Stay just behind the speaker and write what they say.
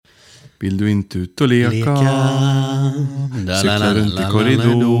Vill du inte ut och leka? Cykla runt i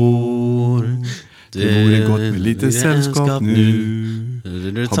korridor. Det vore gott med lite sällskap nu.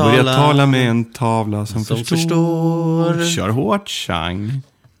 Har börjat tala med en tavla som förstår. Kör hårt, Chang.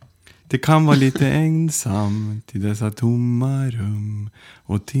 Det kan vara lite ensamt i dessa tomma rum.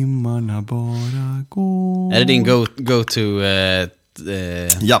 Och timmarna bara går. Är det din go-to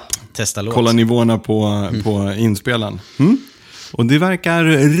japp. Testa låt? Kolla nivåerna på inspelaren. Och det verkar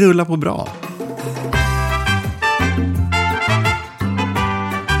rulla på bra.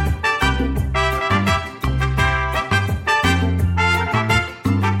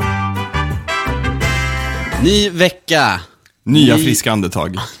 Ny vecka. Nya friska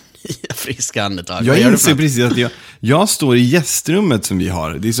andetag. Friska andetag. Jag inser precis att jag står i gästrummet som vi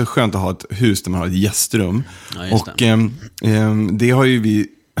har. Det är så skönt att ha ett hus där man har ett gästrum. Ja, och det har ju vi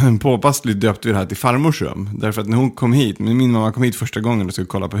påpassligt döpt vi det här till farmors rum. Därför att när hon kom hit, min mamma kom hit första gången och skulle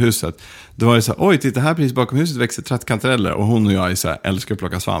kolla på huset. Då var det så här, oj titta här precis bakom huset växer trattkantareller. Och hon och jag är så här, älskar att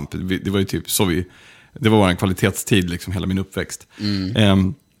plocka svamp. Det var ju typ så det var vår kvalitetstid liksom hela min uppväxt.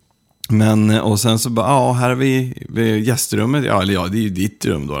 Men, och sen så bara, här är vi vid gästrummet. Ja, det är ju ditt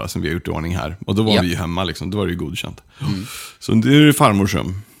rum då som vi har gjort i ordning här. Och då var vi ju hemma liksom, då var det ju godkänt. Så nu är det farmors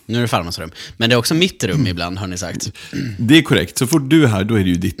rum. Nu är det farmors rum. Men det är också mitt rum ibland, har ni sagt. Det är korrekt, så fort du är här, då är det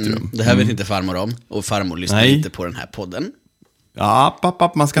ju ditt rum. Det här vet inte farmor om. Och farmor lyssnar inte på den här podden. Ja,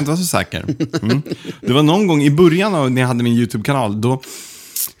 papp, man ska inte vara så säker. Det var någon gång i början av när jag hade min YouTube-kanal, då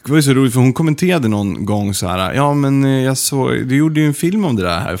det var ju så roligt för hon kommenterade någon gång så här, ja men jag såg, du gjorde ju en film om det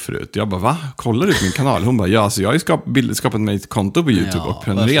där här förut. Jag bara, va? Kollar du på min kanal? Hon bara, ja alltså jag har ju skapat mig ett konto på YouTube och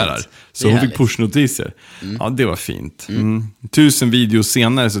prenumererar. Så hon fick pushnotiser. Ja, det var fint. 1000 videos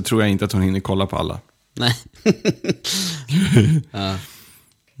senare så tror jag inte att hon hinner kolla på alla. Nej.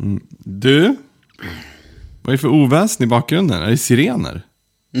 Du, vad är det för oväsen i bakgrunden? Är det sirener?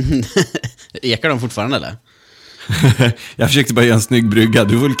 Ekar de fortfarande eller? Jag försökte bara göra en snygg brygga.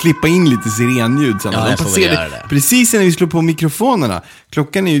 Du får klippa in lite sirenljud sen. Ja, jag får göra det. Precis när vi slår på mikrofonerna.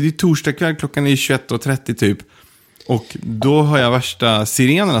 Klockan är ju, det är torsdag kväll, klockan är 21:30 typ. Och då har jag värsta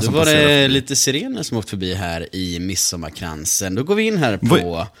sirenerna som passerar. Då var det lite sirener som åkt förbi här i midsommarkransen. Då går vi in här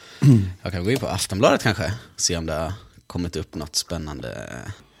på jag kan gå in på Aftonbladet kanske. Se om det har kommit upp något spännande.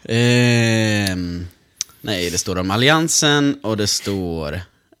 Nej, det står om Alliansen. Och det står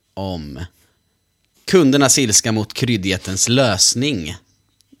om kundernas ilska mot kryddjättens lösning.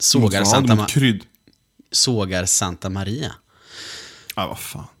 Sågar Santa Maria. Ja, vad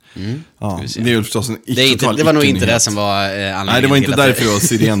fan. Ja, det är ju förstås en det var nog inte det som var anledningen. Nej, det var inte därför det var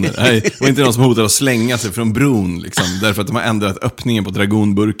sirener. Nej, det var inte någon som hotade att slänga sig från bron liksom, därför att de har ändrat öppningen på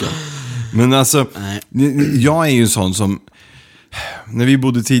dragonburken. Men alltså, jag är ju en sån som, när vi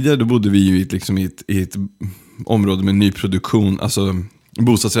bodde tidigare, då bodde vi ju i ett område med nyproduktion, alltså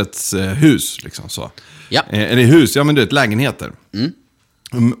bostadsrättshus liksom så. Ja. Eller hus, ja men du vet, lägenheter.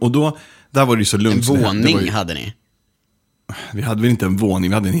 Och då, där var det ju så lugnt. En våning hade ni? Vi hade väl inte en våning,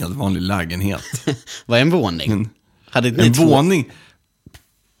 vi hade en helt vanlig lägenhet. Vad är en våning? Hade ni en våning?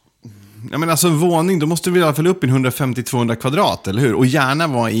 Ja men alltså en våning, då måste vi i alla fall upp i 150-200 kvadrat, eller hur? Och gärna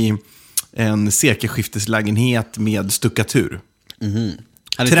vara i en sekelskifteslägenhet med stuckatur.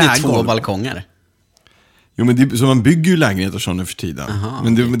 Hade ni 2 balkonger? Jo, men så man bygger ju lägenheter sån nu för tiden.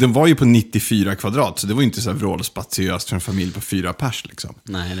 Men den var ju på 94 kvadrat, så det var ju inte så här vrålspatiöst för en familj på 4 pers liksom.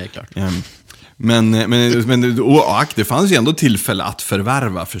 Nej, det är klart. Men det fanns ju ändå tillfälle att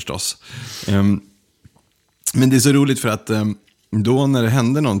förvärva förstås. Men det är så roligt för att då när det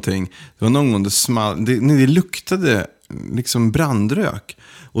hände någonting, det var någon gång det luktade liksom brandrök.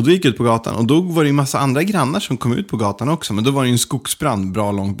 Och då gick jag ut på gatan och då var det en massa andra grannar som kom ut på gatan också. Men då var det ju en skogsbrand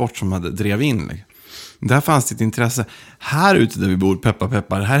bra långt bort som hade drev in. Där fanns det ett intresse. Här ute där vi bor,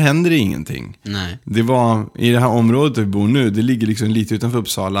 peppar, här händer det ingenting. Nej. Det var i det här området där vi bor nu, det ligger liksom lite utanför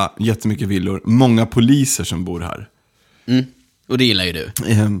Uppsala, jättemycket villor, många poliser som bor här. Och det gillar ju du.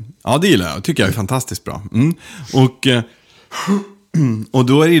 Ja, det gillar jag. Tycker jag är fantastiskt bra. Och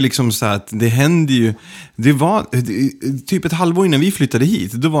då är det liksom så att det hände ju, det var typ ett halvår innan vi flyttade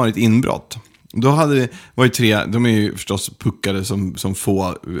hit, då var det ett inbrott. Då hade det varit 3, de är ju förstås puckade som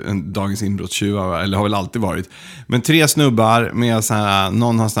få dagens inbrottstjuvar, eller har väl alltid varit. Men 3 snubbar med så här,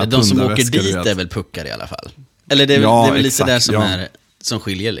 någon har sån här de som åker dit är väl puckade i alla fall. Eller det är väl lite där som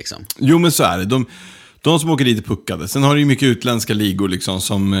skiljer liksom. Jo, men så är det. De som åker dit är puckade. Sen har det ju mycket utländska ligor liksom,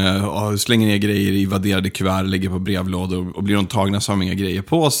 som slänger ner grejer i vadderade kuvert, lägger på brevlådor, och blir de tagna så har de inga grejer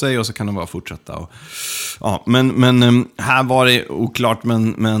på sig och så kan de bara fortsätta. Men här var det oklart,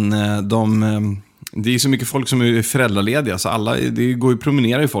 men det är så mycket folk som är föräldralediga, så det går ju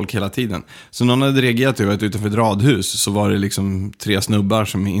promenerar ju folk hela tiden. Så någon hade reagerat över att utanför ett radhus så var det liksom 3 snubbar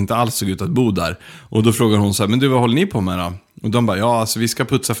som inte alls såg ut att bo där. Och då frågar hon så här, men du, vad håller ni på med då? Och de bara, ja alltså vi ska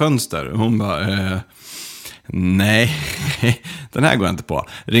putsa fönster. Och hon bara, nej, den här går jag inte på.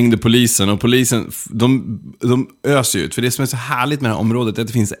 Ringde polisen, och polisen, de öser ut. För det som är så härligt med det här området är att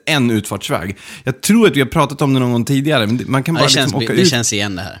det finns en utfartsväg. Jag tror att vi har pratat om det någon gång tidigare, men man kan bara åka ut. Det känns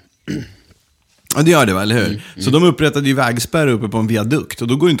igen det här. Ja, det gör det, eller hur? Så de upprättade ju vägspärr uppe på en viadukt, och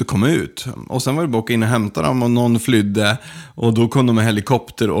då går det inte att komma ut. Och sen var det bara att åka in och hämta dem, och någon flydde, och då kom de med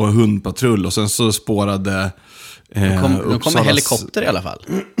helikopter och hundpatrull, och sen så spårade de kom med helikopter i alla fall.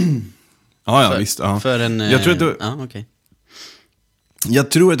 Ja, visst. Ja. För en... Jag tror att det... Ja, okej.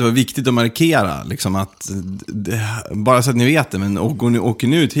 Jag tror att det var viktigt att markera liksom att bara så att ni vet det, men åker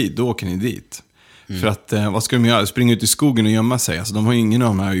ni ut hit, då åker ni dit. För att, vad ska de göra? Springa ut i skogen och gömma sig. Alltså, de har ju ingen av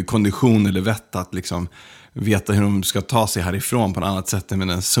de här kondition eller vett att liksom veta hur de ska ta sig härifrån på ett annat sätt än med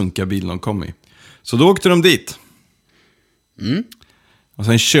den sunkiga bilen de kom i. Så då åkte de dit. Och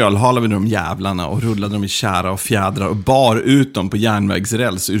sen kölhalade vi de jävlarna och rullade dem i kära och fjädrar och bar ut dem på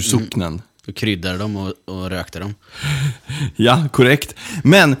järnvägsräls ur socknen. Och kryddade dem och rökte dem. Ja, korrekt.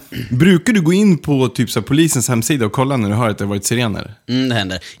 Men brukar du gå in på typ så polisens hemsida och kolla när du hör att det har varit sirener? Det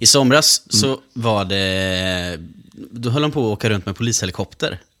händer. I somras så var det... Då höll de på att åka runt med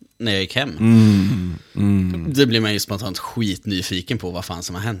polishelikopter när jag gick hem. Det blev man ju spontant skitnyfiken på vad fan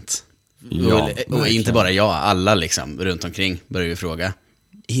som har hänt. Ja, och inte bara jag, alla liksom runt omkring började ju fråga.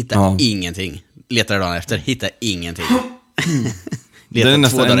 Hitta ingenting. Letade dagen efter, hitta ingenting. Det är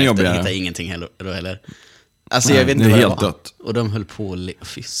nästan ännu jobbigare. Hitta ingenting heller. Alltså jag vet inte vad det var. Dött. Och de höll på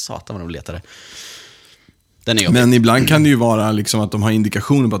fy satan vad de letade. Den är jobbig. Men ibland kan det ju vara liksom att de har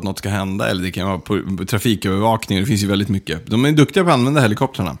indikationer på att något ska hända, eller det kan vara på trafikövervakning. Det finns ju väldigt mycket. De är duktiga på att använda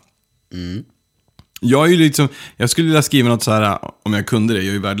helikoptrarna. Jag är ju liksom, jag skulle vilja skriva något så här om jag kunde det. Jag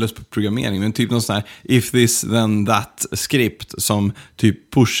är ju värdelös på programmering, men typ någon sån här if this then that skript som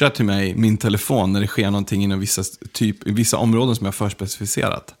typ pushar till mig min telefon när det sker någonting inom vissa områden som jag har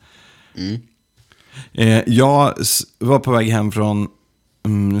förspecificerat. Jag var på väg hem från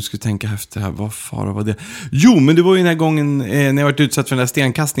nu ska jag tänka efter här, vad fara var det? Jo, men det var ju den här gången när jag varit utsatt för den där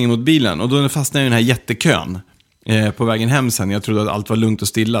stenkastningen mot bilen, och då fastnade jag i den här jättekön på vägen hem sen. Jag trodde att allt var lugnt och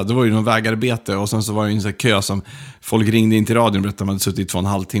stilla. Det var ju någon vägarbete, och sen så var det ju en sån här kö som folk ringde in till radion och berättade att de hade suttit i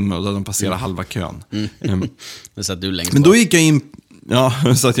 2,5 timmar, och då hade de passerat halva kön. Men så att du längst men då gick jag in,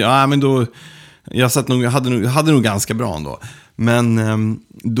 så att men då jag satt nog, hade nog ganska bra ändå. Men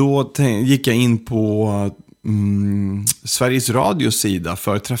då gick jag in på Sveriges Radios sida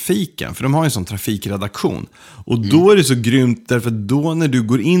för trafiken, för de har ju en sån trafikredaktion, och då är det så grymt, därför att då när du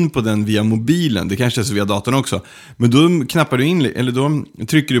går in på den via mobilen, det kanske är så via datorn också, men då knappar du in, eller då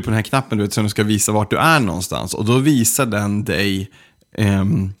trycker du på den här knappen, du vet, som ska visa vart du är någonstans, och då visar den dig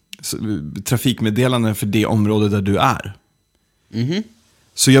trafikmeddelanden för det område där du är.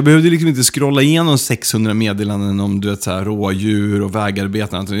 Så jag behövde liksom inte scrolla igenom 600 meddelanden om, du vet, så här, rådjur och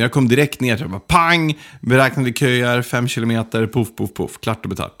vägarbeten. Jag kom direkt ner till, bara pang, beräknade köer, 5 kilometer, puff, puff, puff, klart och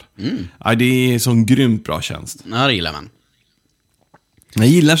betalt. Ja, det är sån grymt bra tjänst. Ja, det gillar man. Jag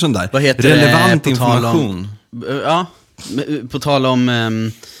gillar sån där. Vad heter relevant det, information. På tal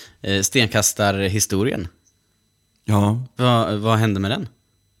om stenkastarhistorien. Ja. Vad hände med den?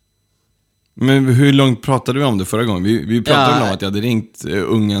 Men hur långt pratade vi om det förra gången? Vi pratade om att jag hade ringt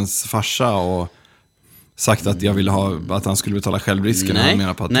ungens farsa och sagt att jag ville att han skulle betala självrisken.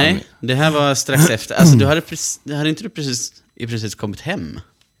 Nej, det här var strax efter. Alltså, hade inte du precis kommit hem?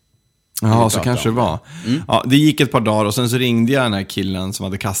 Ja, så kanske det var. Ja, det gick ett par dagar, och sen så ringde jag den här killen som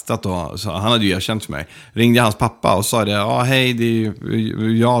hade kastat, och så, han hade ju erkänt för mig. Ringde jag hans pappa och sa det, hej, det är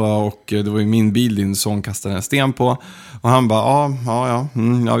jag då, och det var ju min bil din son kastade en sten på. Och han bara,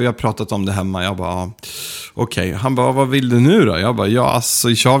 vi har pratat om det hemma. Jag bara, okej. Han bara, vad vill du nu då? Jag bara,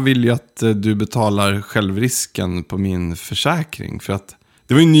 jag vill ju att du betalar självrisken på min försäkring, för att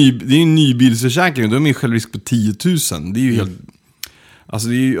det är en ny bilsförsäkring, och då är min självrisk på 10 000. Det är ju helt... Alltså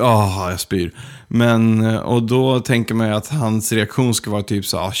det är ju, jag spyr. Men, och då tänker man ju att hans reaktion ska vara typ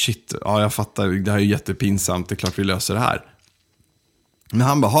så, jag fattar, det här är ju jättepinsamt, det är klart vi löser det här. Men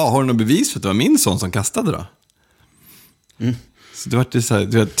han bara, har du något bevis för att det var min son som kastade då? Så det var det så här,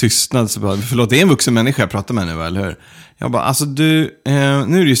 du vet, tystnad, så bara, förlåt, det är en vuxen människa jag pratar med nu, eller hur? Jag bara, alltså du,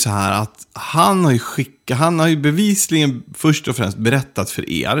 nu är det ju så här att han har ju bevisligen först och främst berättat för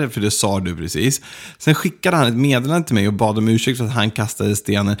er, för det sa du precis. Sen skickade han ett meddelande till mig och bad om ursäkt för att han kastade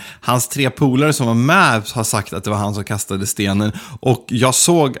stenen. Hans 3 polare som var med har sagt att det var han som kastade stenen, och jag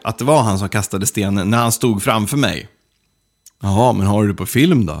såg att det var han som kastade stenen när han stod framför mig. Jaha, men har du det på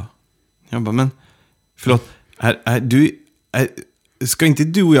film då? Jag bara, men förlåt, ska inte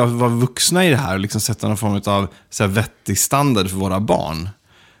du och jag vara vuxna i det här och liksom sätta någon form av så här vettig standard för våra barn?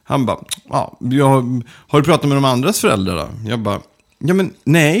 Han bara, har du pratat med de andras föräldrar då? Jag bara, ja men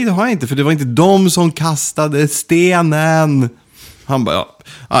nej det har jag inte, för det var inte de som kastade stenen. Han bara,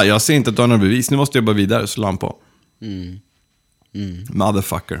 jag ser inte att du har några bevis, nu måste jag bara vidare, så la han på.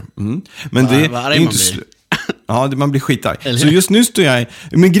 Motherfucker. Men det är inte ja, man blir skitarg. Så just nu står jag...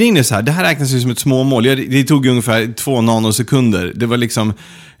 Men grejen är så här, det här räknas ju som ett småmål. Det tog ungefär 2 nanosekunder. Det var liksom...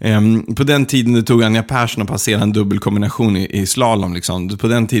 på den tiden det tog Anja Persson att passera en dubbelkombination i slalom. Liksom. På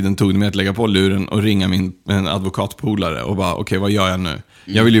den tiden tog det mig att lägga på luren och ringa en advokatpolare och bara, okej, vad gör jag nu?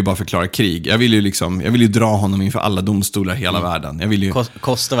 Jag vill ju bara förklara krig. Jag vill ju dra honom inför alla domstolar i hela världen. Jag vill ju...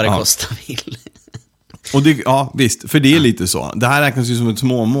 Kosta vad det kostar vill. Och det, ja, visst, för det är lite så. Det här räknas ju som ett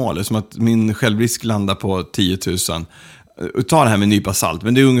småmål, som att min självrisk landar på 10 000. Ta det här med en nypa salt,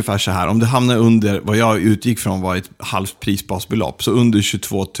 men det är ungefär så här. Om det hamnar under vad jag utgick från var ett halvt prisbasbelopp, så under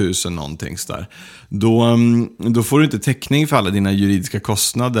 22 000 någonting där, då får du inte täckning för alla dina juridiska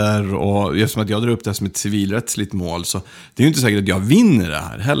kostnader. Och eftersom att jag drar upp det här som ett civilrättsligt mål, så det är ju inte säkert att jag vinner det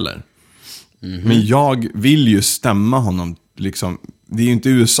här heller. Men jag vill ju stämma honom liksom. Det är ju inte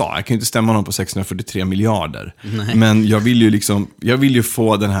USA, jag kan ju inte stämma honom på 643 miljarder. Nej. Men jag vill ju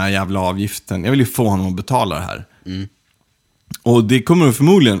få den här jävla avgiften. Jag vill ju få honom att betala det här. Och det kommer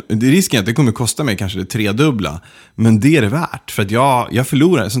förmodligen, det är risken att det kommer kosta mig kanske det 3-dubbla. Men det är det värt, för att jag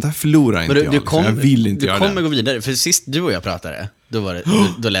förlorar, sånt här förlorar inte jag. Jag vill inte göra det. Du kommer gå vidare, för sist du och jag pratade,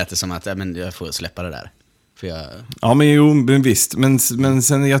 då lät det som att jag får släppa det där. Ja, men visst. Men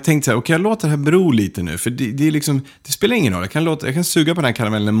sen jag tänkte så här, okej, jag låter det här bero lite nu. För det är liksom, det spelar ingen roll. Jag kan suga på den här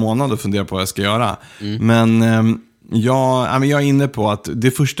karamellen en månad och fundera på vad jag ska göra. Men jag är inne på att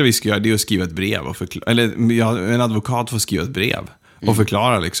det första vi ska göra, det är att skriva ett brev. En advokat får skriva ett brev och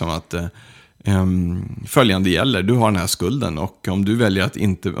förklara liksom att följande gäller. Du har den här skulden, och om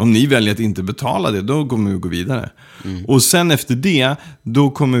ni väljer att inte betala det, då kommer vi gå vidare. Och sen efter det, då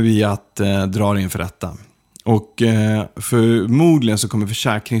kommer vi att dra det inför rätta. Och förmodligen så kommer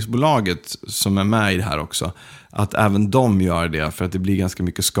försäkringsbolaget som är med i det här också, att även de gör det, för att det blir ganska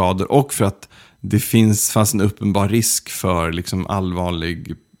mycket skador, och för att det fanns en uppenbar risk för liksom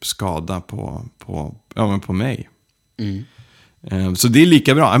allvarlig skada på mig. Så det är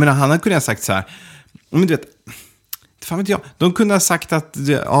lika bra. Jag menar, han hade kunnat sagt så här, men du vet, fan vet jag, de kunde ha sagt att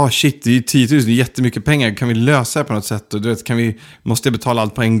shit, det är 10 000, det är jättemycket pengar, kan vi lösa det på något sätt? Och du vet, måste jag betala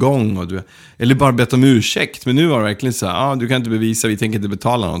allt på en gång? Eller bara bett om ursäkt. Men nu var det verkligen så här, du kan inte bevisa, vi tänker inte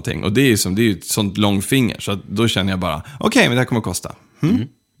betala någonting. Och det är ju ett sånt långfinger, så att då känner jag bara, okej, men det här kommer att kosta.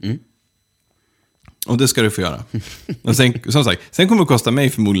 Och det ska du få göra. Och sen, som sagt, sen kommer det att kosta mig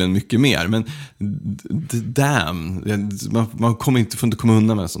förmodligen mycket mer. Men damn, man får inte komma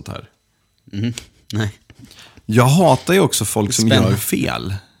undan med sånt här. Nej. Jag hatar ju också folk som gör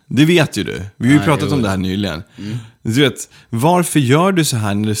fel. Det vet ju du. Vi har ju pratat om det här nyligen. Du vet, varför gör du så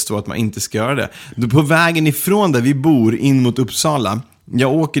här när det står att man inte ska göra det? På vägen ifrån där vi bor in mot Uppsala,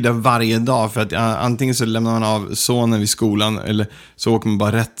 jag åker där varje dag för att antingen så lämnar man av sonen vid skolan, eller så åker man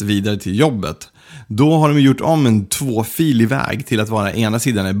bara rätt vidare till jobbet. Då har de gjort om en 2-filig väg till att vara ena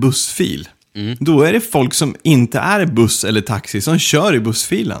sidan en bussfil. Då är det folk som inte är buss eller taxi som kör i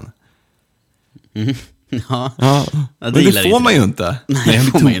bussfilen. Ja. Men det får man ju inte. Nej, det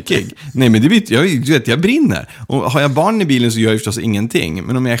får man inte. Nej, men jag brinner. Och har jag barn i bilen så gör jag förstås ingenting.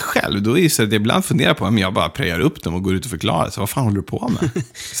 Men om jag är själv, då är det så att jag ibland funderar på om jag bara prejar upp dem och går ut och förklarar. Så vad fan håller du på med?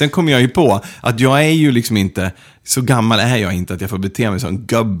 Sen kommer jag ju på att jag är ju liksom inte, så gammal är jag inte att jag får bete mig som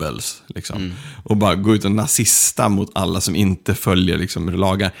Goebbels liksom. Och bara gå ut och nazista mot alla som inte följer liksom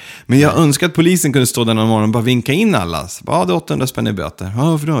lagar. Men jag önskar att polisen kunde stå där någon morgon och bara vinka in alla. Det är 800 spänn i böter.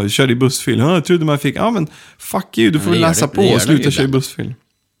 Ja, för då körde i bussfil. Jag trodde man fick. Ja, men fuck you, du får läsa på och sluta köra i bussfil.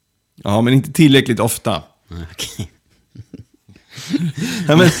 Ja, men inte tillräckligt ofta. Okay.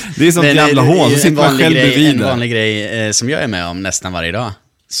 Ja, men det är sånt jävla hål. Så sitter man själv bredvid. En vanlig grej som jag är med om nästan varje dag,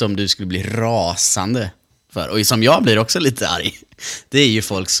 som du skulle bli rasande för, och som jag blir också lite arg, det är ju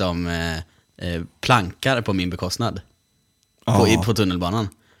folk som plankar på min bekostnad på tunnelbanan.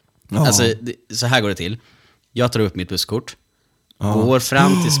 Alltså, så här går det till. Jag tar upp mitt busskort, går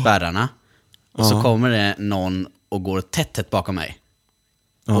fram till spärrarna, och så kommer det någon och går tätt bakom mig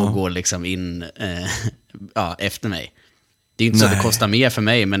och går liksom in efter mig. Det är ju inte så att det kostar mer för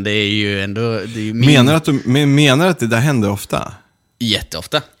mig, men det är ju ändå, det är ju menar att det där händer ofta?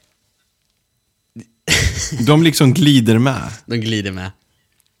 Jätteofta. De liksom glider med. De glider med.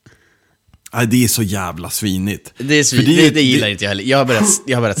 Nej, det är så jävla svinigt. Det gillar inte jag heller. Jag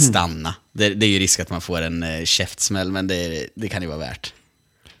har börjat stanna. Det är ju risk att man får en käftsmäll, men det kan ju vara värt.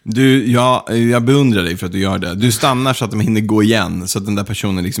 Jag beundrar dig för att du gör det. Du stannar så att de hinner gå igen, så att den där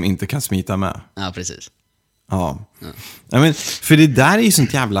personen liksom inte kan smita med. Ja, precis. Ja. Ja, men, för det där är ju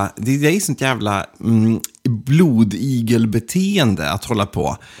sånt jävla blodigelbeteende att hålla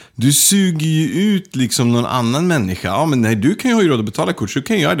på. Du suger ju ut liksom någon annan människa. Ja, men nej, du kan ju ha råd att betala kort, så du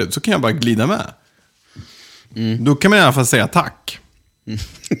kan göra det. Så kan jag bara glida med. Då kan man i alla fall säga tack.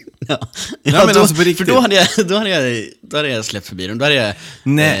 Ja, men då, alltså på riktigt. för då hade jag släppt förbi dem. Då hade jag,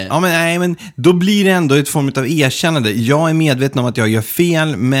 men då blir det ändå ett form av erkännande. Jag är medveten om att jag gör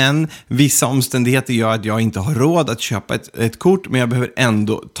fel, men vissa omständigheter gör att jag inte har råd att köpa ett kort, men jag behöver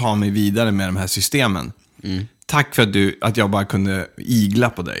ändå ta mig vidare med de här systemen. Tack för att jag bara kunde igla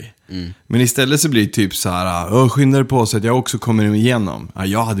på dig. Men istället så blir det typ så här, skynda dig på så att jag också kommer igenom. Ja,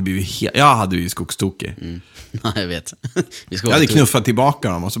 jag hade blivit skogstokig. Ja, jag vet. Jag hade knuffat tillbaka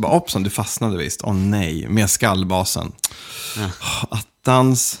dem och så bara, hoppsan, du fastnade visst. Nej, med skallbasen. Ja.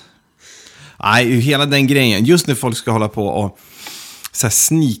 Attans. Nej, hela den grejen. Just när folk ska hålla på och så här,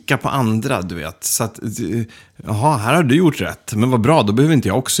 snika på andra, du vet. Så att, jaha, här har du gjort rätt. Men vad bra, då behöver inte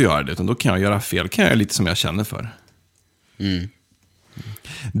jag också göra det. Utan då kan jag göra fel. Kan jag göra lite som jag känner för.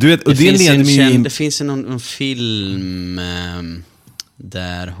 Du vet, och det leder mig in... Det finns ju någon film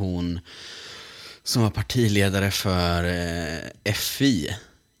där hon, som var partiledare för FI,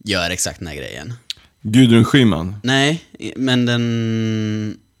 gör exakt den här grejen. Gudrun Schyman? Nej, men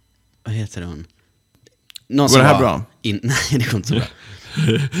den... Vad heter hon? Går det här bra? Nej, det går inte så bra.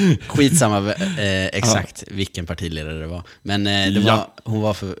 Skitsamma exakt vilken partiledare det var. Men hon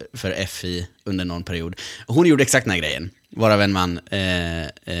var för FI under någon period. Hon gjorde exakt den här grejen. Varav en man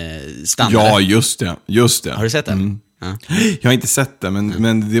stannade. Ja, just det. Har du sett den? Ja. Jag har inte sett det,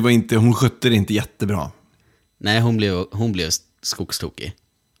 men det var inte, hon skötte det inte jättebra. Nej, hon blev skogstokig.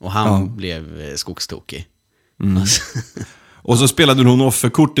 Och han blev skogstokig. Och så spelade hon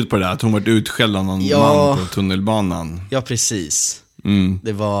offerkortet på det där, att hon var utskälld av någon man på tunnelbanan. Ja, precis.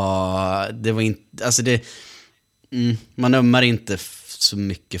 Det var inte, alltså man ömmar inte så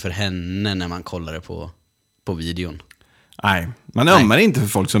mycket för henne när man kollar det på videon. Nej, man ömmar inte för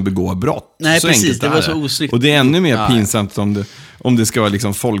folk som begår brott. Nej, så precis, enkelt det var så osnyggt. Och det är ännu mer pinsamt om det ska vara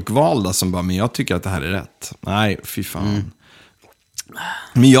liksom folkvalda som bara, men jag tycker att det här är rätt. Nej, fy fan.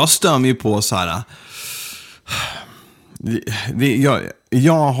 Men jag stör mig på så här...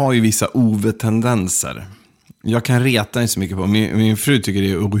 Jag har ju vissa Ove-tendenser. Jag kan reta mig så mycket på. Min fru tycker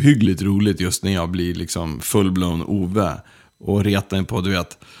det är ohyggligt roligt just när jag blir liksom full-blown Ove. Och retar mig på, du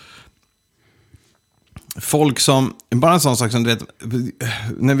vet... Folk som, bara en sån sak som du vet,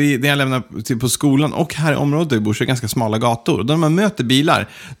 när jag lämnar till på skolan och här i området där vi bor så är det ganska smala gator. Och då när man möter bilar,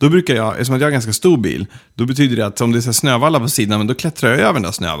 då brukar jag, eftersom att jag har ganska stor bil, då betyder det att om det är så snövallar på sidan, men då klättrar jag över den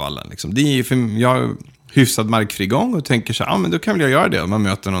där snövallen. Liksom. Det är för jag har hyfsad markfri gång och tänker så här, men då kan väl jag göra det om man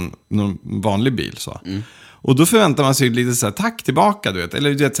möter någon vanlig bil. Så. Och då förväntar man sig lite så här, tack tillbaka, du vet. Eller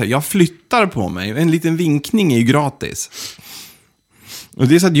du vet, så här, jag flyttar på mig, en liten vinkning är ju gratis. Och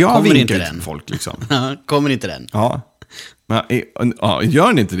det är så att jag vinkar till folk liksom. Kommer inte den? Ja. Men,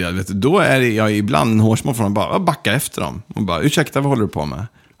 gör ni inte det, vet du, då är jag ibland en hårsmål från att bara backa efter dem. Och bara, ursäkta, vad håller du på med?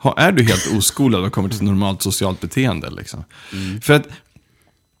 Är du helt oskolad och kommer till ett normalt socialt beteende liksom? För att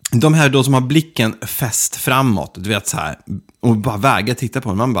de här då som har blicken fäst framåt, du vet så här, och bara vägar titta på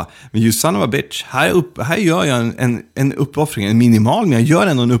dem. Man bara, men you son of a bitch, här gör jag en uppoffring, en minimal, men jag gör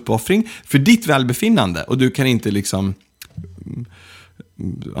ändå en uppoffring för ditt välbefinnande. Och du kan inte liksom...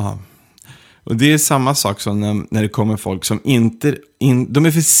 Ja. Och det är samma sak som när det kommer folk som de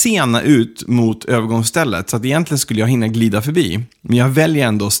är för sena ut mot övergångsstället, så att egentligen skulle jag hinna glida förbi, men jag väljer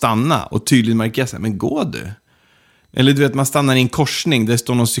ändå att stanna och tydligt markera så här, men gå du. Eller du vet, man stannar i en korsning, där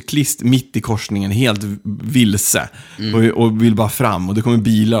står någon cyklist mitt i korsningen helt vilse och vill bara fram, och det kommer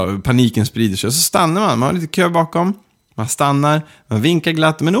bilar och paniken sprider sig, och så stannar man har lite kö bakom. Man stannar, man vinkar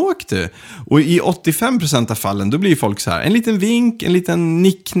glatt, men åk du. Och i 85% av fallen, då blir folk så här, en liten vink, en liten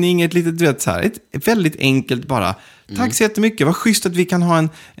nickning, ett litet, du vet, så här, ett väldigt enkelt bara. Tack så jättemycket, vad schysst att vi kan ha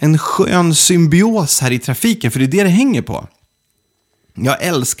en skön symbios här i trafiken, för det är det hänger på. Jag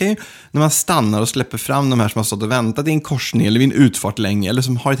älskar ju när man stannar och släpper fram de här som har stått och väntat i en korsning eller vid en utfart länge, eller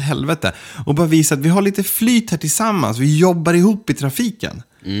som har ett helvete, och bara visa att vi har lite flyt här tillsammans, vi jobbar ihop i trafiken.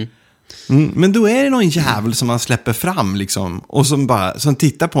 Men då är det någon jävel som man släpper fram liksom, och som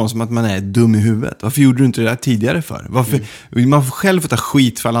tittar på en som att man är dum i huvudet. Varför gjorde du inte det där tidigare för? Varför? Man får själv få ta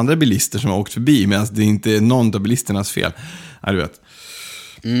skit för alla andra bilister som har åkt förbi, medan det inte är någon av bilisternas fel. Ja, du vet.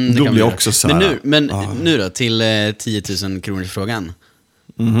 Då blir jag också så här. Men nu då, till 10 000 kronor frågan.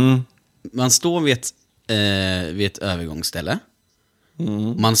 Man står vid ett övergångsställe.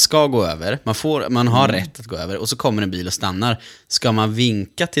 Man ska gå över, man har rätt att gå över, och så kommer en bil och stannar. Ska man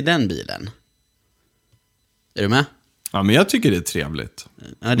vinka till den bilen? Är du med? Ja, men jag tycker det är trevligt.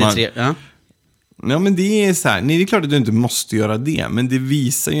 Ja, det är trevligt. Ja. Ja, men det är så här, nej, det är klart att du inte måste göra det, men det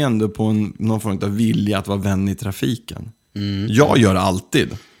visar ju ändå på någon form av vilja att vara vän i trafiken. Jag gör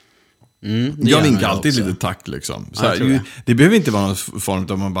alltid. Jag vinkar alltid lite tack liksom. Så här, det behöver inte vara någon form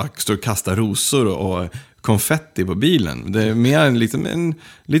av man bara står och kastar rosor och konfetti på bilen. Det är mer en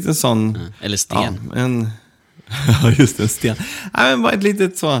liten sån... Eller sten. Ja, just en sten. Ja, men bara ett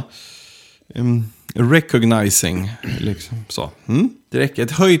litet så... recognizing liksom så. Det räcker,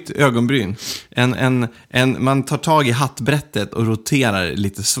 ett höjt ögonbryn. Man tar tag i hattbrättet och roterar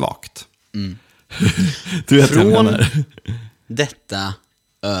lite svagt. Du vet vad jag menar. Detta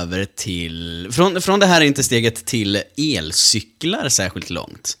över till från det här är inte steget till elcyklar särskilt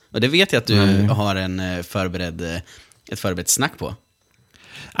långt. Och det vet jag att du har ett förberett snack på.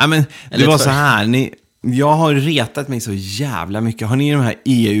 Ja, men det var så här, jag har retat mig så jävla mycket. Har ni de här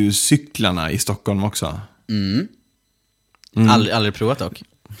EU-cyklarna i Stockholm också? Aldrig provat dock.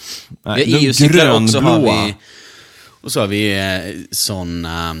 Nej, vi har EU-cyklar och så har vi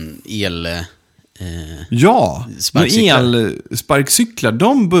såna el... Ja, elsparkcyklar,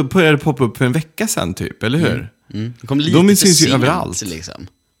 de började poppa upp för en vecka sedan typ, eller hur? De syns ju överallt. Liksom.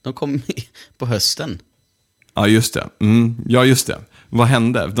 De kom på hösten. Ja, just det. Ja, just det. Vad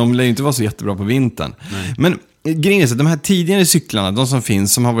hände? De lär ju inte vara så jättebra på vintern. Nej. Men grejen är så att de här tidigare cyklarna, de som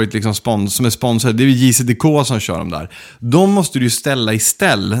finns, som har varit liksom som är sponsrade, det är JCDK som kör dem där. De måste du ju ställa i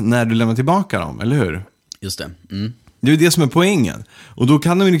ställ när du lämnar tillbaka dem, eller hur? Just det. Det är ju det som är poängen. Och då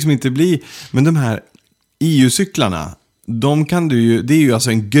kan de ju liksom inte bli... Men de här EU-cyklarna, de kan du ju... Det är ju alltså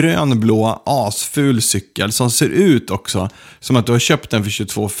en grönblå asful cykel som ser ut också som att du har köpt den för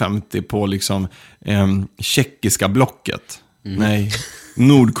 22,50 på liksom tjeckiska blocket. Nej,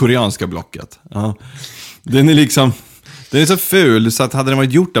 nordkoreanska blocket. Ja. Den är så ful så att hade den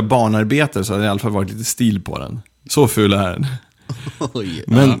varit gjort av barnarbetare så hade det i alla fall varit lite stil på den. Så ful är den. Oj,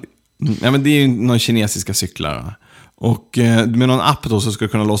 men det är ju någon kinesiska cyklar då. Och med någon app då så ska du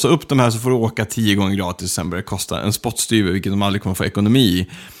kunna låsa upp de här, så får du åka 10 gånger gratis. Sen börjar det kosta en spottstyver, vilket de aldrig kommer få ekonomi i.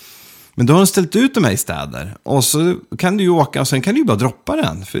 Men då har de ställt ut de här i städer. Och så kan du ju åka och sen kan du ju bara droppa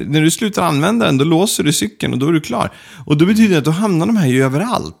den. För när du slutar använda den, då låser du cykeln och då är du klar. Och då betyder det att då hamnar de här ju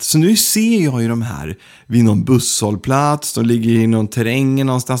överallt. Så nu ser jag ju de här vid någon busshållplats. De ligger i någon terräng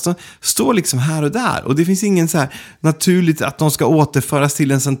någonstans. De står liksom här och där. Och det finns ingen så här naturligt att de ska återföras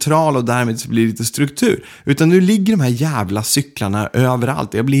till en central och därmed så blir det lite struktur. Utan nu ligger de här jävla cyklarna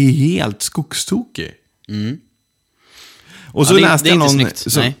överallt. Jag blir helt skogstokig. Och så läste jag någon...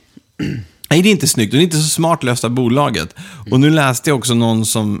 Nej, det är inte snyggt. Det är inte så smart löst av bolaget. Och nu läste jag också någon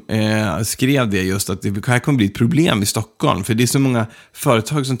som skrev det just att det här kommer bli ett problem i Stockholm. För det är så många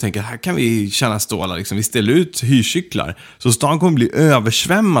företag som tänker här kan vi tjäna stålar. Liksom. Vi ställer ut hyrcyklar. Så stan kommer bli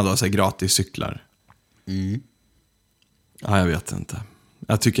översvämmad av så här gratis cyklar. Ja, jag vet inte.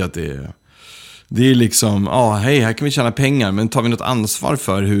 Jag tycker att det är liksom, hej, här kan vi tjäna pengar. Men tar vi något ansvar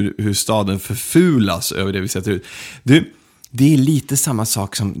för hur staden förfulas över det vi sätter ut? Det är lite samma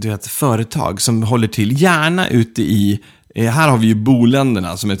sak som du vet, företag som håller till gärna ute i... här har vi ju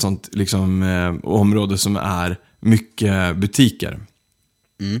Boländerna som är ett sånt liksom, område som är mycket butiker.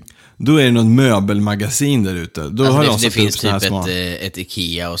 Då är det någon möbelmagasin där ute. Då alltså har det finns typ ett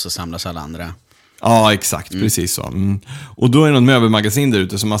Ikea och så samlas alla andra. Ja, exakt. Precis så. Och då är det någon möbelmagasin där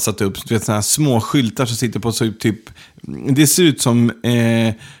ute som har satt upp såna här små skyltar som sitter på så typ... Det ser ut som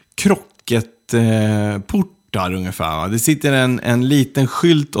krocketport. Ungefär. Det sitter en liten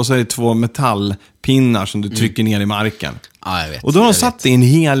skylt och så är det 2 metallpinnar som du trycker ner i marken. Ja, jag vet. Och då har de satt det i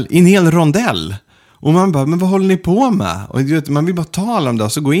en hel rondell. Och man bara, men vad håller ni på med? Och du vet, man vill bara ta alla dem där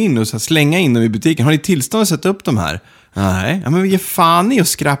och så gå in och så slänga in dem i butiken. Har ni tillstånd att sätta upp dem här? Nej, men ge fan i och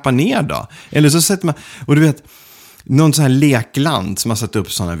skräpa ner då. Eller så sätter man, och du vet, någon sån här lekland som har satt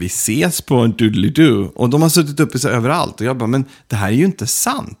upp sådana, vi ses på en doodly-doo. Och de har suttit uppe så överallt. Och jag bara, men det här är ju inte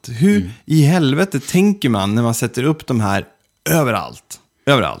sant. Hur i helvete tänker man när man sätter upp de här överallt?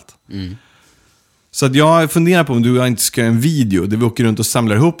 Överallt. Så att jag funderar på om du och jag inte ska göra en video där vi åker runt och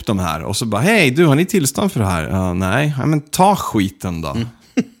samlar ihop de här. Och så bara, hej, du, har ni tillstånd för det här? Nej, ja, men ta skiten då.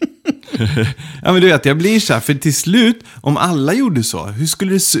 Ja, men du vet, jag blir så här, för till slut, om alla gjorde så, hur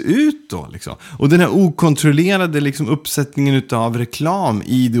skulle det se ut då liksom? Och den här okontrollerade liksom uppsättningen utav reklam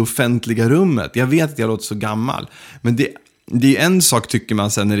i det offentliga rummet. Jag vet att jag låter så gammal, men det är en sak tycker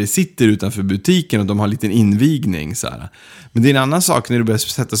man sen när det sitter utanför butiken och de har en liten invigning så här. Men det är en annan sak när det börjar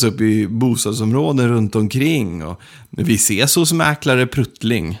sättas upp i bostadsområden runt omkring och vi ses hos mäklare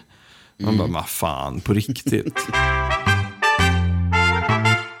pruttling. Man bara, vad fan, på riktigt.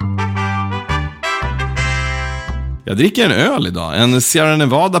 Jag dricker en öl idag. En Sierra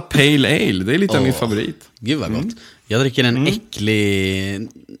Nevada Pale Ale. Det är lite av min favorit. Gud vad gott. Jag dricker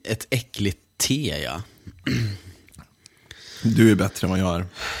ett äckligt te, ja. Du är bättre än vad jag är.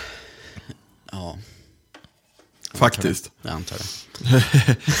 Ja. Faktiskt. Jag antar det.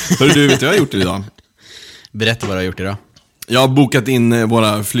 Hörru du, vet du vad jag har gjort idag? Berätta vad du har gjort idag. Jag har bokat in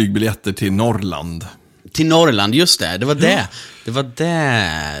våra flygbiljetter till Norrland. Till Norrland, just det. Det var det. Det var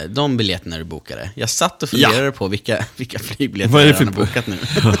det. De biljetterna du bokade. Jag satt och funderade på vilka flygbiljetter vad är det jag har bokat nu.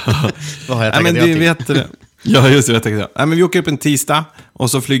 Vad har jag tackat ja, till? Vet det. Ja, just det. Jag tänkte, men vi åker upp en tisdag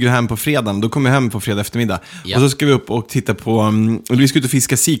och så flyger vi hem på fredagen. Då kommer vi hem på fredag eftermiddag. Ja. Och så ska vi upp och titta på... Och vi ska ut och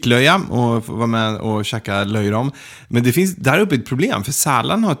fiska siklöja och vara med och käka löjrom. Men det finns där uppe ett problem. För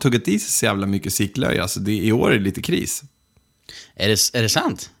Sälen har tuggat i sig så jävla mycket siklöja. Så i år är det lite kris. Är det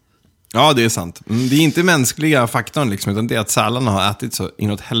sant? Ja, det är sant. Det är inte mänskliga faktorn liksom, utan det är att sälarna har ätit så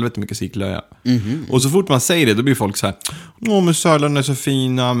inåt helvete mycket siklöja. Och så fort man säger det, då blir folk så här: men sälarna är så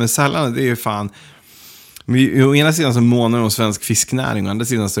fina, men sälarna, det är fan... Å ena sidan så månar om svensk fisknäring, å andra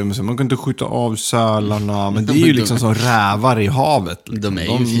sidan så är man så, man kan inte skjuta av sälarna, men det är ju liksom som rävar i havet. Liksom. De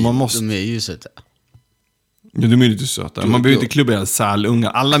är ju söta. Ja, de är lite söta. Man behöver inte klubba ihjäl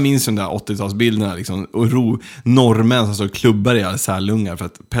sälungar. Alla minns de där 80-talsbilderna liksom, och norrmän som står och klubbar ihjäl sälungar för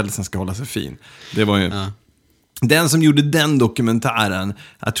att pälsen ska hålla sig fin. Det var ju... Ja. Den som gjorde den dokumentären,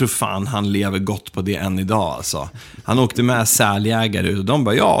 jag tror fan han lever gott på det än idag alltså. Han åkte med säljägare och de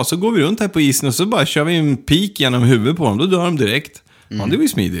bara, ja, så går vi runt här på isen och så bara kör vi en pik genom huvudet på dem, då dör de direkt. Ja, det var ju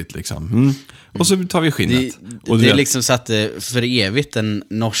smidigt liksom. Och så tar vi skinnet. Det är liksom så att för evigt den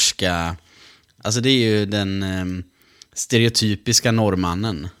norska... Alltså det är ju den stereotypiska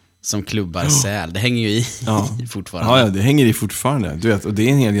norrmannen som klubbar säl. Det hänger ju i fortfarande. Ja, det hänger i fortfarande. Du vet, och det är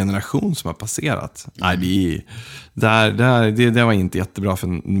en hel generation som har passerat. Nej, det var inte jättebra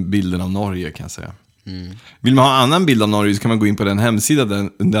för bilden av Norge, kan jag säga. Vill man ha en annan bild av Norge så kan man gå in på den hemsida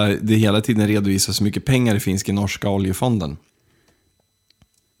där det hela tiden redovisas så mycket pengar det finns i norska oljefonden.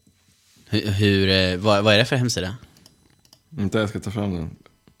 Vad är det för hemsida? Inte, jag ska ta fram den.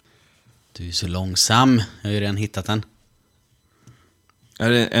 Du är så långsam. Jag har ju redan hittat den. Är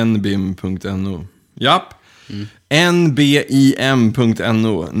det nbim.no? Japp.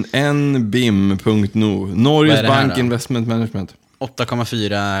 nbim.no. nbim.no. Norges Bank Investment Management.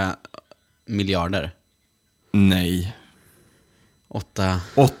 8,4 miljarder. Nej.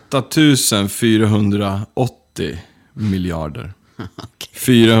 8480 miljarder. Okay.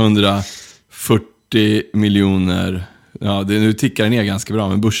 440 miljoner. Ja, nu tickar det ner ganska bra,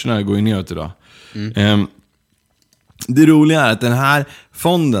 men börserna går ju neråt idag. Det roliga är att den här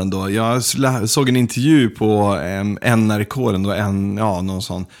fonden då, jag såg en intervju på NRK, någon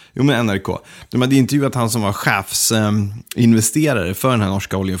sån, NRK. De hade intervjuat han som var chefsinvesterare för den här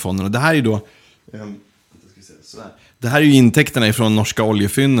norska oljefonden. Och det här är då, det här är ju intäkterna ifrån norska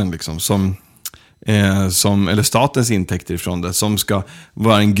oljefynden liksom, eller statens intäkter ifrån det, som ska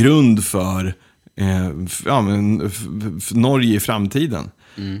vara en grund för Norge i framtiden.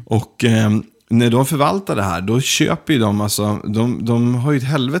 Och när de förvaltar det här, då köper ju de, alltså, de har ju ett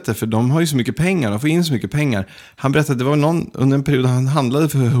helvete, för de har ju så mycket pengar, de får in så mycket pengar. Han berättade att det var någon under en period han handlade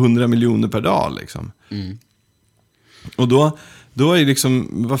för 100 miljoner per dag liksom. Och då är det liksom,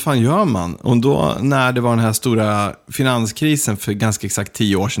 vad fan gör man? Och då, när det var den här stora finanskrisen för ganska exakt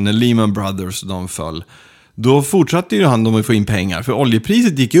 10 år sedan, när Lehman Brothers de föll, då fortsatte ju de att få in pengar, för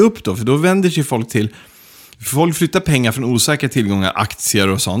oljepriset gick ju upp då, för då vänder sig folk till... Folk flyttar pengar från osäkra tillgångar, aktier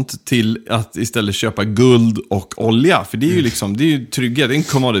och sånt, till att istället köpa guld och olja. För det är ju liksom, det är ju trygghet, det är en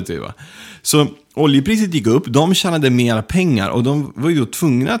commodity, va. Så oljepriset gick upp, de tjänade mera pengar och de var ju då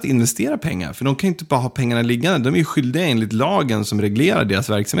tvungna att investera pengar. För de kan ju inte bara ha pengarna liggande, de är ju skyldiga enligt lagen som reglerar deras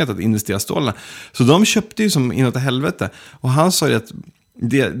verksamhet att investera stålarna. Så de köpte ju som inåt helvete. Och han sa ju att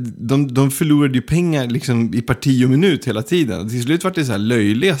de förlorade ju pengar liksom i parti och minut hela tiden. Till slut var det så här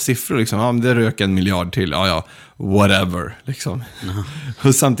löjliga siffror liksom. Ja, men det rök 1 miljard till. Ja, whatever liksom.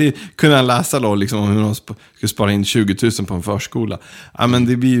 Och samtidigt kunde han läsa då liksom om hur de skulle spara in 20 000 på en förskola. Ja, men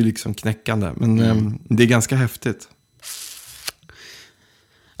det blir ju liksom knäckande. Men det är ganska häftigt.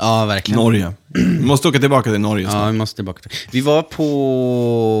 Ja, verkligen. Norge. Vi måste åka tillbaka till Norge. Ja, vi måste tillbaka till. Vi var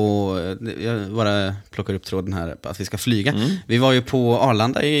på... Jag bara plockar upp tråden här att vi ska flyga. Vi var ju på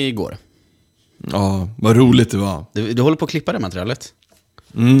Arlanda igår. Ja, vad roligt det var. Du håller på att klippa det materialet?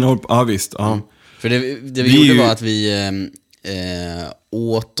 Ja, visst. Ja. För det vi gjorde var att vi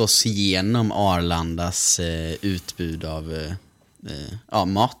åt oss igenom Arlandas utbud av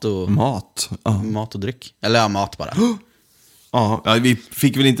mat och dryck. Eller mat bara. Ja, vi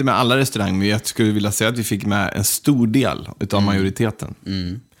fick väl inte med alla restauranger, men jag skulle vilja säga att vi fick med en stor del utav majoriteten.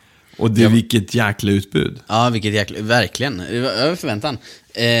 Och det är vilket jäkla utbud. Ja, vilket jäkla... Verkligen. Det var över förväntan.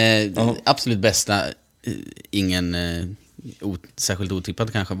 Absolut bästa, ingen särskilt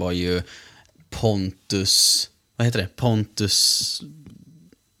otippat kanske, var ju Pontus... Vad heter det? Pontus...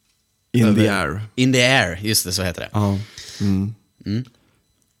 In the Air. In the Air, just det, så heter det. Ja.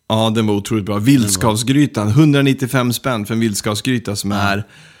 Ja, den var otroligt bra. Vildskavsgrytan, 195 spänn för en vildskavsgryta som är...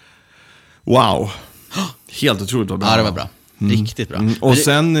 Wow. Helt otroligt bra. Ja, det var bra. Riktigt bra. Och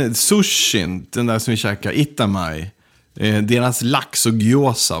sen sushin, den där som vi käkade, Itamai. Deras lax och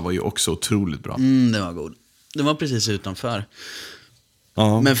gyoza var ju också otroligt bra. Den var god. Den var precis utanför.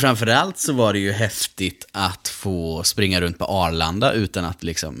 Ja. Men framförallt så var det ju häftigt att få springa runt på Arlanda utan att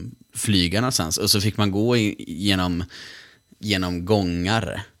liksom flyga någonstans. Och så fick man gå genom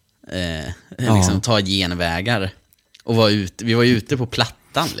gångar. Liksom ta genvägar. Och vi var ju ute på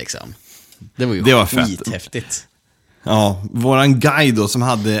plattan liksom. Det var skithäftigt. Ja, våran guide då som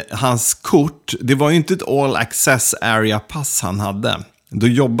hade hans kort, det var ju inte ett all access area pass han hade. Då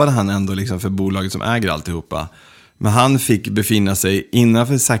jobbade han ändå liksom för bolaget som äger alltihopa. Men han fick befinna sig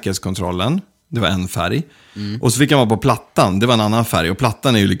innanför säkerhetskontrollen, det var en färg. Och så fick han vara på plattan, det var en annan färg. Och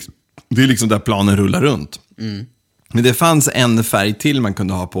plattan är ju liksom, det är liksom där planen rullar runt. Men det fanns en färg till man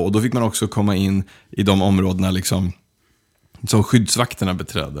kunde ha på. Och då fick man också komma in i de områdena liksom, som skyddsvakterna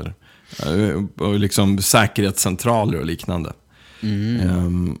beträder. Och liksom säkerhetscentraler och liknande.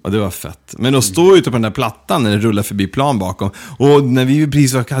 Och det var fett. Men att stå ute på den där plattan när det rullar förbi plan bakom. Och när vi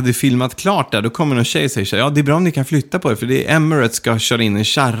precis hade filmat klart där, då kommer en tjej och säger: ja, det är bra om ni kan flytta på er, för det är Emirates ska köra in en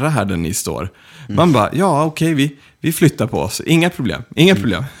kärra här där ni står. Man bara, ja okej, vi flyttar på oss. Inga problem.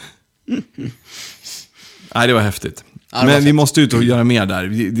 Nej, det var häftigt. Ja, men vi måste ut och göra mer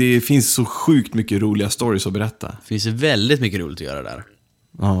där. Det finns så sjukt mycket roliga stories att berätta. Det finns ju väldigt mycket roligt att göra där.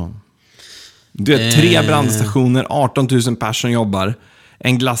 Ja. Du vet, 3 brandstationer, 18 000 personer jobbar.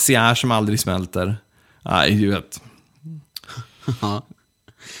 En glaciär som aldrig smälter. Nej, du vet.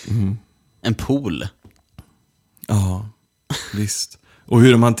 En pool. Ja, visst. Och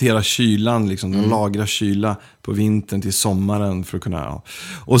hur de hanterar kylan, liksom. De lagrar kyla på vintern till sommaren för att kunna... Ja.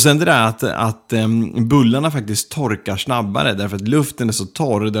 Och sen det där att bullarna faktiskt torkar snabbare därför att luften är så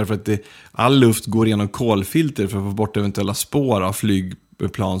torr, därför att all luft går genom kolfilter för att få bort eventuella spår av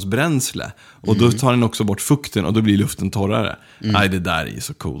flygplansbränsle. Och då tar den också bort fukten och då blir luften torrare. Nej, det där är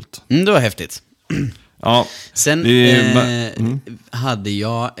så coolt. Det var häftigt. Ja. Sen hade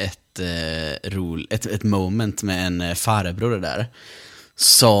jag ett moment med en farbror där.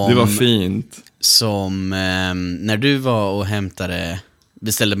 Det var fint. Som när du var och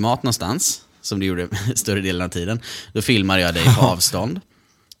beställde mat någonstans, som du gjorde större delen av tiden, då filmade jag dig på avstånd.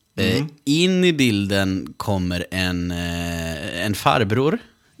 In i bilden kommer en farbror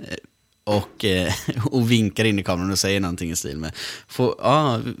och vinkar in i kameran och säger någonting i stil med: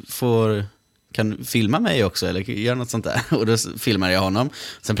 kan du filma mig också eller göra något sånt där? Och då filmade jag honom.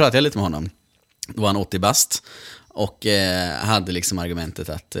 Sen pratade jag lite med honom. Då var han 80 bast och hade liksom argumentet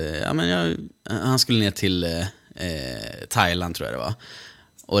att han skulle ner till Thailand, tror jag det var.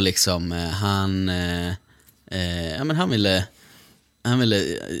 Och liksom han ville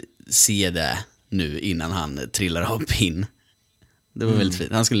se det nu innan han trillar av pinn. Det var väldigt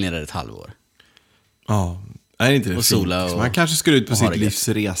fint. Han skulle ner där ett halvår. Ja, är inte det och fint? sola och man kanske skulle ut på sitt livs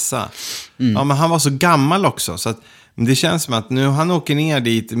resa. Ja, men han var så gammal också, så att det känns som att nu han åker ner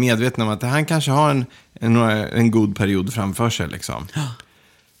dit medveten om att han kanske har en god period framför sig liksom.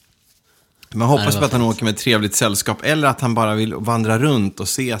 Man hoppas på att han åker med ett trevligt sällskap, eller att han bara vill vandra runt och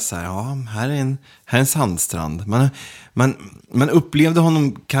se så här, ja, här är en sandstrand. Man upplevde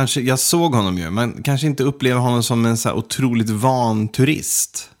honom, kanske, jag såg honom ju, man kanske inte upplevde honom som en så här otroligt van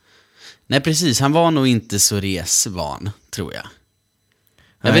turist. Nej, precis. Han var nog inte så resvan, tror jag.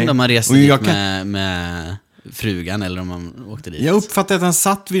 Jag vet inte om han reste dit med frugan eller om han åkte dit. Jag uppfattade att han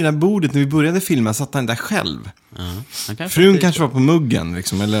satt vid det där bordet när vi började filma, satt han där själv. Frun kanske var på muggen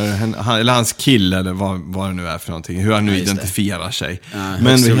liksom, eller hans kill, eller vad det nu är för någonting. Hur han nu identifierar sig.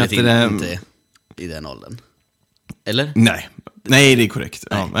 Men vi heter det inte i den åldern. Eller? Nej, det är korrekt.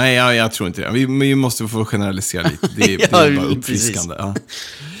 Ja, nej, jag tror inte det. Vi måste få generalisera lite. Det är bara uppfriskande. Ja.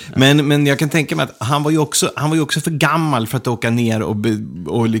 Men jag kan tänka mig att han var ju också för gammal för att åka ner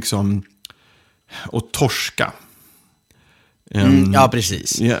och liksom och torska. Ja,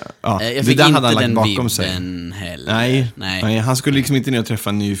 precis. Ja. Jag fick det inte hade han lagt den bakom sig. Heller. Nej, han skulle liksom inte ner och träffa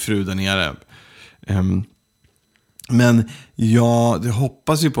en ny fru där nere. Men jag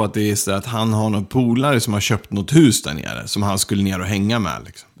hoppas ju på att det är så att han har någon polare som har köpt något hus där nere som han skulle ner och hänga med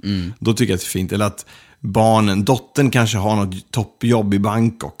liksom. Då tycker jag att det är fint. Eller att dottern kanske har något toppjobb i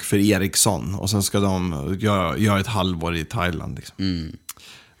Bangkok för Ericsson och sen ska de göra ett halvår i Thailand liksom.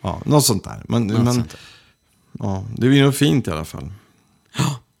 Ja, något sånt där. Men sånt där. ja, det blir nog fint i alla fall.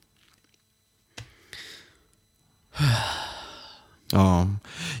 Ja,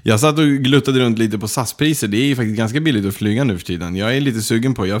 jag satt och gluttade runt lite på SAS-priser. Det är ju faktiskt ganska billigt att flyga nu för tiden. Jag är lite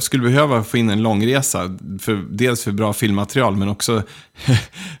sugen på, jag skulle behöva få in en långresa. Dels för bra filmmaterial, men också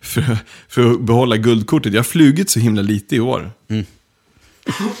för att behålla guldkortet. Jag har flugit så himla lite i år.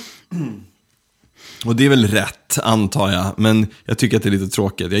 Och det är väl rätt, antar jag. Men jag tycker att det är lite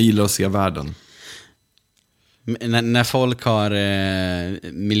tråkigt. Jag gillar att se världen. När folk har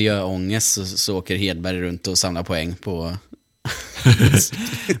miljöångest så åker Hedberg runt och samlar poäng på...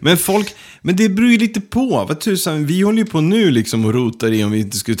 men det beror ju lite på. Vad tusan, vi håller ju på nu liksom och rotar i om vi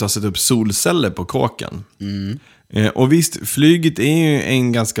inte skulle ta sätta upp solceller på kåken. Och visst, flyget är ju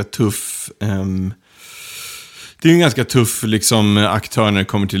en ganska tuff... det är ju en ganska tuff liksom, aktör när det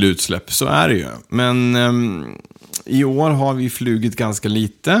kommer till utsläpp. Så är det ju. Men i år har vi flugit ganska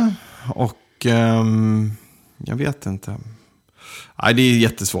lite. Och jag vet inte. Nej, det är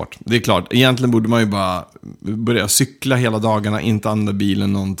jättesvårt. Det är klart. Egentligen borde man ju bara börja cykla hela dagarna. Inte använda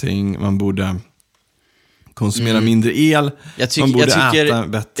bilen någonting. Man borde konsumera mindre el. Man borde äta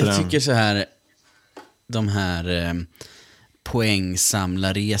bättre. Jag tycker så här... De här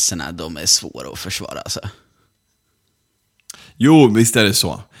poängsamlarresorna, de är svåra att försvara alltså. Jo, visst är det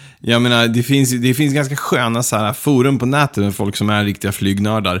så. Jag menar, det finns ganska sköna så här forum på nätet med folk som är riktiga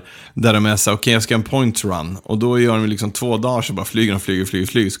flygnördar. Där de är så okej, jag ska en point run. Och då gör de liksom 2 dagar så bara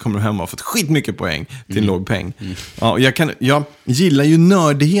flyger. Så kommer de hem och har fått skitmycket poäng till en låg peng. Ja, och jag gillar ju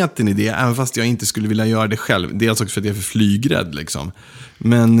nördigheten i det, även fast jag inte skulle vilja göra det själv. Dels också för att jag är för flygrädd liksom.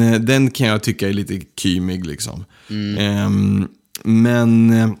 Men den kan jag tycka är lite kymig liksom.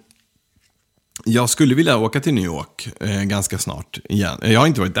 Men... jag skulle vilja åka till New York ganska snart igen. Jag har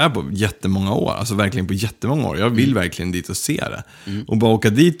inte varit där på jättemånga år. Alltså verkligen på jättemånga år. Jag vill verkligen dit och se det. Och bara åka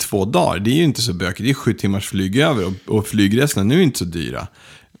dit 2 dagar, det är ju inte så bökigt. Det är 7 timmars flyg över. Och flygresorna nu är inte så dyra.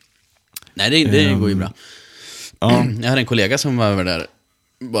 Nej, det går ju bra. Ja. Jag hade en kollega som var över där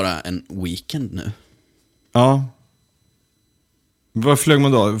bara en weekend nu. Ja. Vad flög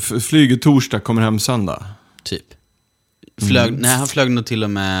man då? Flyger torsdag, kommer hem söndag? Typ. Nej, han flög nog till och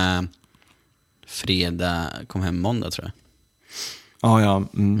med... fredag, kom hem måndag tror jag. Ja,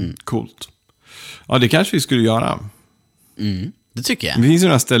 coolt. Ja, det kanske vi skulle göra. Det tycker jag. Det finns ju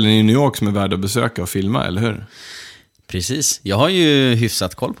några ställen i New York som är värda att besöka och filma, eller hur? Precis. Jag har ju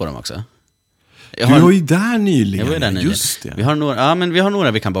hyfsat koll på dem också. Du var ju där nyligen. Jag var ju där nyligen. Just det. Vi har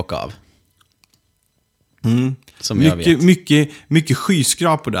några vi kan bocka av. Som jag vet. Mycket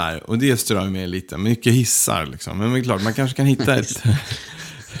skyskrapor där. Och det stör mig lite. Mycket hissar liksom. Men det är klart, man kanske kan hitta ett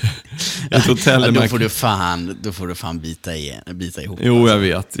hotell. Ja, då får du fan bita ihop. Jo, jag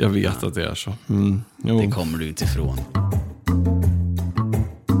vet att det är så. Det kommer du inte ifrån.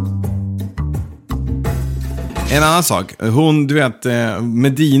 En annan sak, du vet,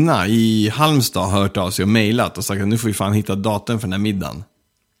 Medina i Halmstad har hört av sig och mejlat och sagt att nu får vi fan hitta datum för den här middagen.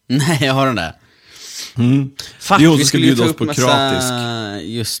 Nej, jag har den där. Fuck, jo, vi skulle ju ta upp på massa... kroatisk.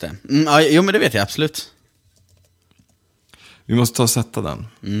 Just det. Jo, men det vet jag absolut. Vi måste ta och sätta den.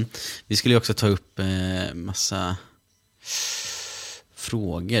 Vi skulle ju också ta upp massa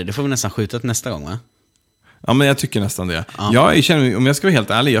frågor. Det får vi nästan skjuta till nästa gång, va? Ja, men jag tycker nästan det. Ja. Om jag ska vara helt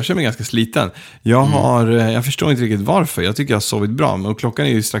ärlig, jag känner mig ganska sliten. Jag förstår inte riktigt varför. Jag tycker jag har sovit bra. Och klockan är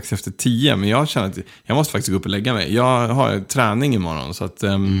ju strax efter 10. Men jag känner att jag måste faktiskt gå upp och lägga mig. Jag har träning imorgon. Så att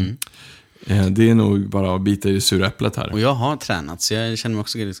det är nog bara att bita i det sura äpplet här. Och jag har tränat, så jag känner mig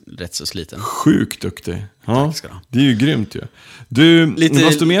också rätt så sliten. Sjukt duktig. Ja, tack ska du ha. Det är ju grymt ju. Du,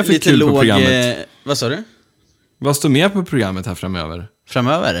 vad står med för kul på programmet? Vad sa du? Vad står med på programmet här framöver?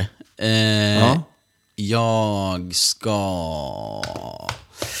 Framöver? Ja. Jag ska...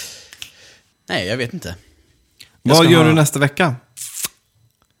 Nej, jag vet inte. Vad gör du nästa vecka?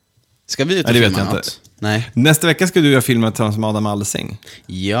 Ska vi ut och filma något? Nej. Nästa vecka ska du göra filmen tillsammans med Adam Alsing.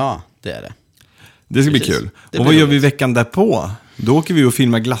 Ja, det är det. Det ska bli kul. Och vad gör vi veckan därpå? Då åker vi och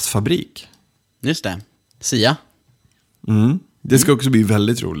filmar glassfabrik. Just det. Sia. Det ska också bli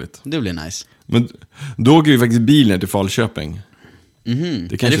väldigt roligt. Det blir nice. Men då åker vi faktiskt bilen till Falköping.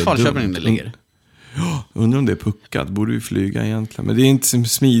 Det är det Falköping det ligger? Ja, undrar om det är puckat. Borde vi flyga egentligen? Men det är inte så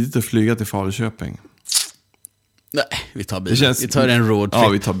smidigt att flyga till Falköping. Nej, vi tar bilen. Vi tar en roadtrip. Ja,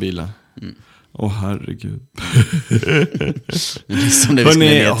 vi tar bilen. Herregud.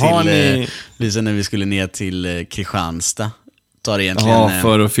 Liksom när vi skulle ner till Kristianstad. Tar egentligen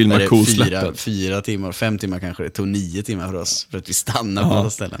för att filma kosläppet. 4 timmar, 5 timmar kanske. Det tog 9 timmar för oss. För att vi stannade på alla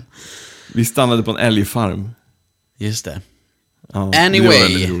ställen. Vi stannade på en älgfarm. Just det. Ja, Anyway. Det var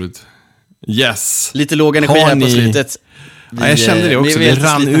väldigt roligt. Yes. Lite låg energi här på slutet. Ja, jag kände det också, det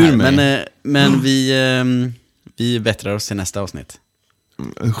rann ur mig. Men vi bättrar oss till nästa avsnitt.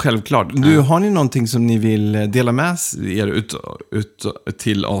 Självklart. Nu, har ni någonting som ni vill dela med er ut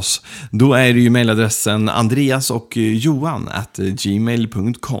till oss, då är det ju mejladressen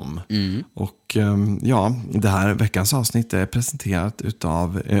andreasochjohan@gmail.com. Och ja, det här veckans avsnitt är presenterat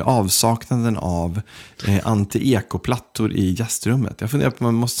utav avsaknaden av anti-ekoplattor i gästrummet. Jag funderar på om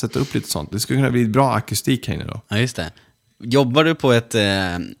man måste sätta upp lite sånt. Det skulle kunna bli bra akustik här inne då. Ja, just det. Jobbar du på ett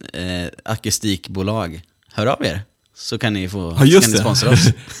akustikbolag, hör av er. Så kan ni få sponsra oss.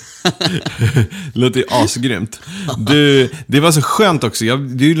 Det låter ju asgrymt. Det var så skönt också.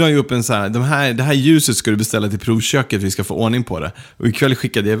 Du la ju upp en så här, det här ljuset ska du beställa till provköket, vi ska få ordning på det. Och ikväll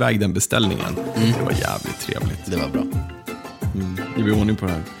skickade jag iväg den beställningen. Det var jävligt trevligt. Det var bra. Det blir ordning på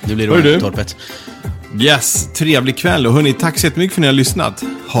det här. Det blir roligt, torpet. Yes, trevlig kväll. Och hörni, tack så jättemycket för att ni har lyssnat.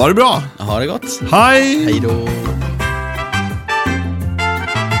 Ha det bra. Ha det gott. Hej! Hej då.